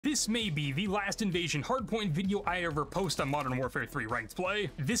This may be the last Invasion hardpoint video I ever post on Modern Warfare 3 Ranked Play.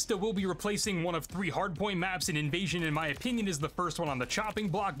 Vista will be replacing one of 3 hardpoint maps, and Invasion, in my opinion, is the first one on the chopping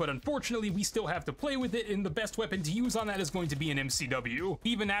block, but unfortunately we still have to play with it, and the best weapon to use on that is going to be an MCW.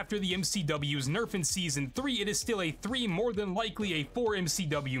 Even after the MCW's nerf in Season 3, it is still a 3, more than likely a 4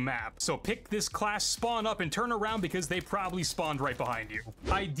 MCW map. So pick this class, spawn up, and turn around because they probably spawned right behind you.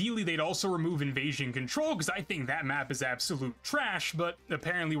 Ideally, they'd also remove Invasion Control, because I think that map is absolute trash, but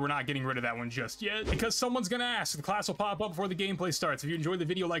apparently we're not getting rid of that one just yet, because someone's gonna ask. The class will pop up before the gameplay starts. If you enjoyed the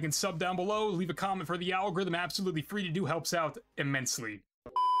video, like and sub down below. Leave a comment for the algorithm. Absolutely free to do. Helps out immensely.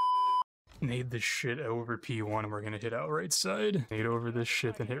 Nade this shit over P1 and we're gonna hit out right side. Nade over this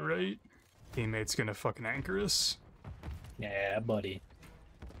shit and hit right. Teammate's gonna fucking anchor us. Yeah, buddy.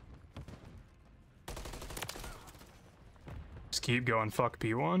 Just keep going. Fuck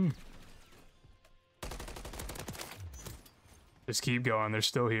P1. Just keep going. They're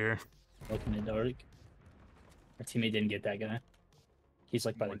still here. Looking in the dark. Our teammate didn't get that guy. He's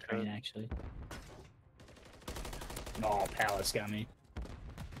like by the crane, actually. Oh, Palace got me.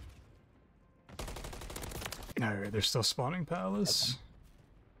 Alright, they're still spawning Palace.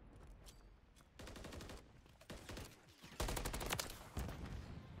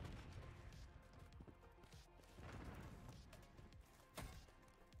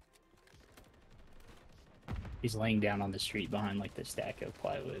 He's laying down on the street behind like the stack of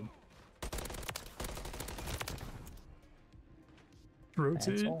plywood.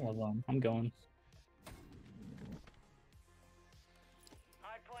 Rotate. That's all of them. I'm going.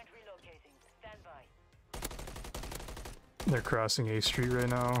 Hardpoint relocating. Stand by. They're crossing A Street right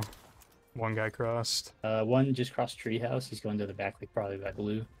now. One guy crossed. One just crossed treehouse. He's going to the back, like probably by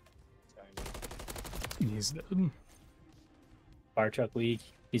blue. He's dead. Fire truck weak.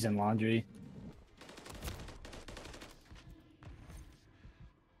 He's in laundry.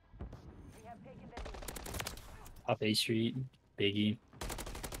 We have taken the lead. Up A Street. Biggie.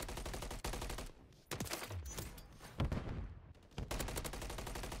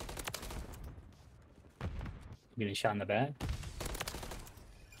 Getting shot in the back.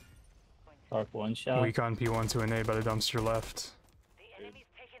 Dark one shot. Weak on P1 to an A by the dumpster left. The enemy's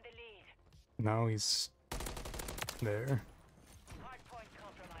taken the lead. Now he's there. Hardpoint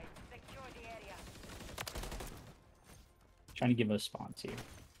compromised. Secure the area. Trying to give us spawns here.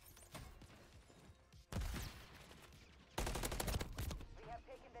 We have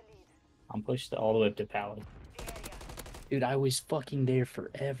taken the lead. I'm pushed all the way up to Palace. The area. Dude, I was fucking there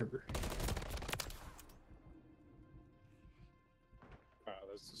forever.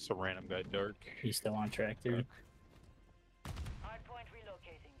 That's just a random guy, Dark. He's still on track, dude. Hardpoint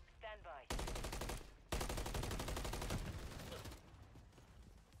relocating. Stand by.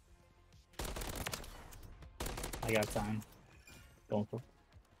 I got time. Going for.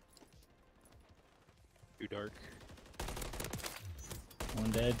 Too dark.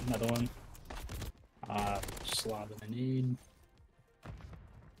 One dead, another one. Slob in the need.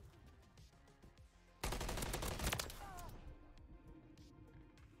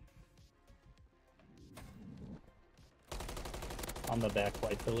 On the back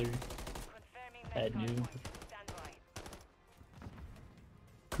white pillar. Confirming Head new. hardpoint. Stand by.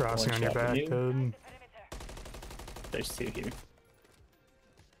 Crossing on your shot for back, you. dead. The perimeter. There's two here.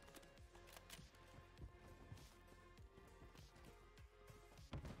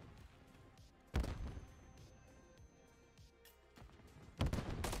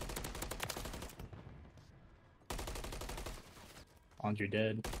 Andre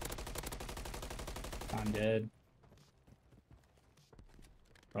dead. I'm dead.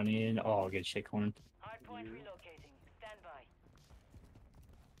 Running in. Oh, good shit corn. Hardpoint relocating. Stand by.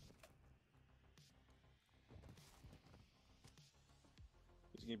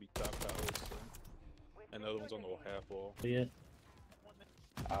 He's gonna be top palace, so. And the other one's on the half wall. See it?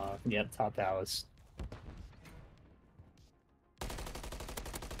 Yep, top Dallas. The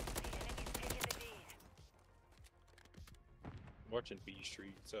enemy's taken the lead. I'm watching B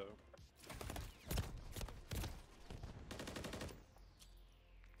Street, so.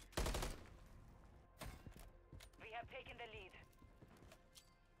 We have taken the lead.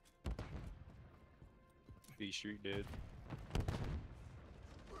 B Street did.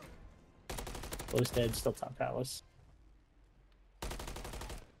 Close dead, still top Dallas.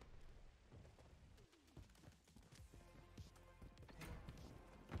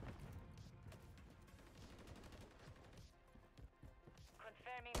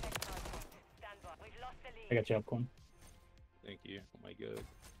 Confirming next hardpoint. Stand by. We've lost the lead. I got you up, corn. Thank you. Oh my god.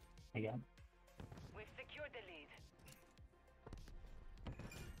 I got. We've secured the lead.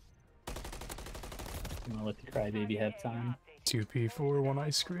 I'm gonna let the crybaby have time. Two P4, one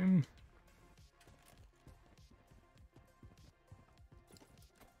ice cream.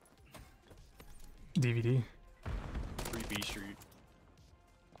 DVD. 3B Street.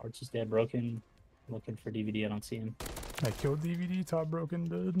 Arch is dead, broken. Looking for DVD, I don't see him. I killed DVD, top broken,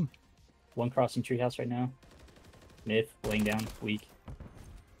 dead. One crossing treehouse right now. Myth, laying down, weak.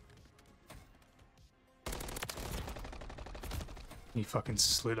 He fucking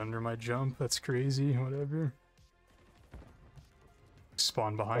slid under my jump, that's crazy, whatever.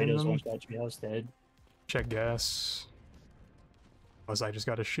 Spawn behind Kratos, them. one shot treehouse, dead. Check gas. Unless I just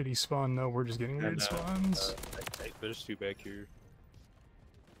got a shitty spawn, no, we're just getting weird spawns. There's two back here.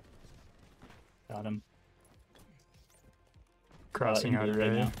 Got him. Crossing out in of blue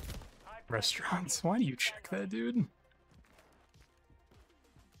right A. now. Restaurants. Why do you check that, dude?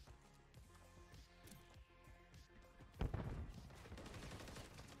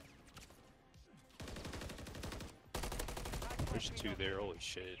 There's two there, holy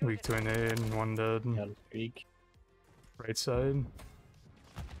shit. Weak to a nade, one dead. Got a streak. Right side.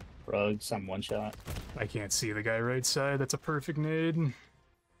 Rug, some one shot. I can't see the guy right side. That's a perfect nade.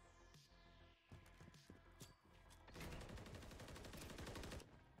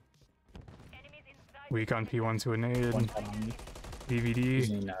 Weak on P1 to a nade. One shot on me. DVD.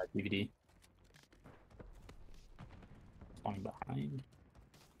 Using DVD. Spawning behind.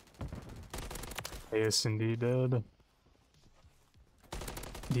 ASND dead.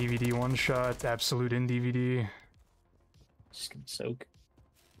 DVD one shot. Absolute in DVD. Just gonna soak.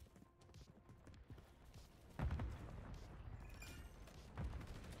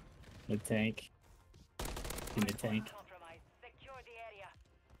 Mid tank. Mid tank. Compromised. Secure the area.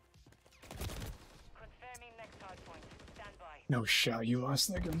 Confirming next hardpoint. Stand by. No shot. You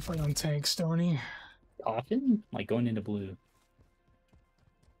lost that gunfight on tank, Stony. Often? Like going into blue.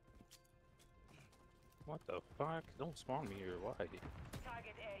 What the fuck? Don't spawn me here, why?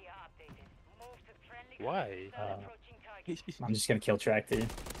 Target area updated. Move to friendly. Why? Start approaching target. I'm just gonna kill track dude.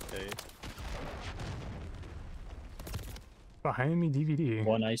 Hey, Behind me, DVD.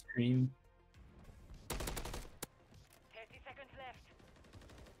 One ice cream. 30 seconds left.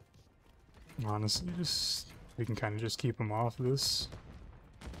 Honestly, just we can kind of just keep him off this.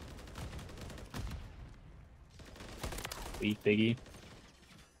 Weak biggie.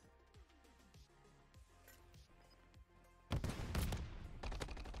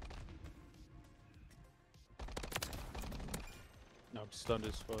 no, I'm stunned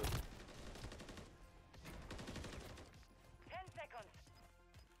as fuck. 10 seconds.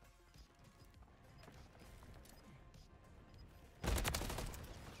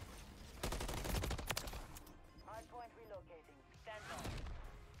 Hardpoint relocating. Stand by.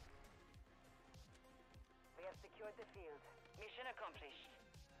 We have secured the field. Mission accomplished.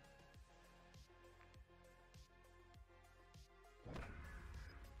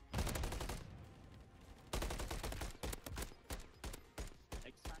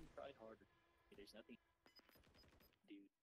 Next time, try harder. There's nothing. Dude.